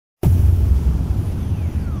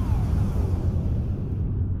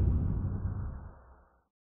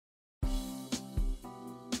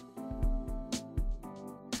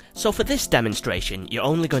So for this demonstration, you're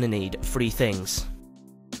only going to need 3 things.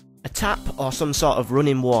 A tap or some sort of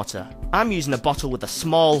running water. I'm using a bottle with a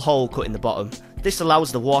small hole cut in the bottom. This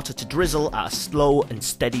allows the water to drizzle at a slow and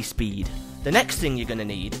steady speed. The next thing you're going to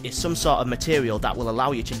need is some sort of material that will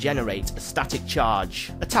allow you to generate a static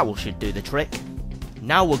charge. A towel should do the trick.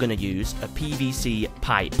 Now we're going to use a PVC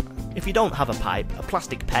pipe. If you don't have a pipe, a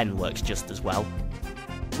plastic pen works just as well.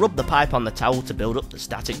 Rub the pipe on the towel to build up the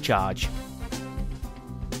static charge.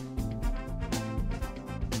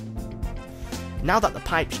 Now that the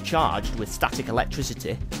pipe's charged with static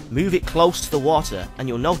electricity, move it close to the water and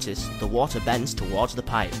you'll notice the water bends towards the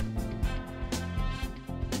pipe.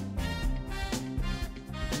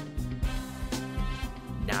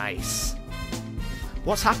 Nice.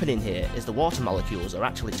 What's happening here is the water molecules are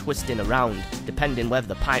actually twisting around depending whether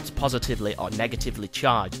the pipe's positively or negatively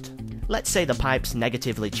charged. Let's say the pipe's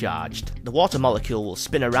negatively charged. The water molecule will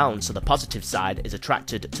spin around so the positive side is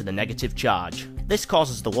attracted to the negative charge. This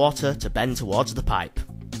causes the water to bend towards the pipe.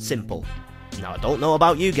 Simple. Now I don't know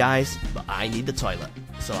about you guys, but I need the toilet,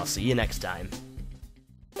 so I'll see you next time.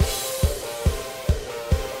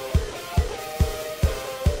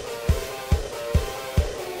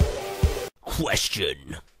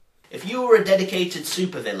 Question. If you were a dedicated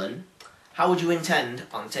supervillain, how would you intend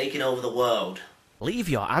on taking over the world? Leave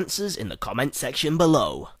your answers in the comment section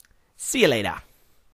below. See you later.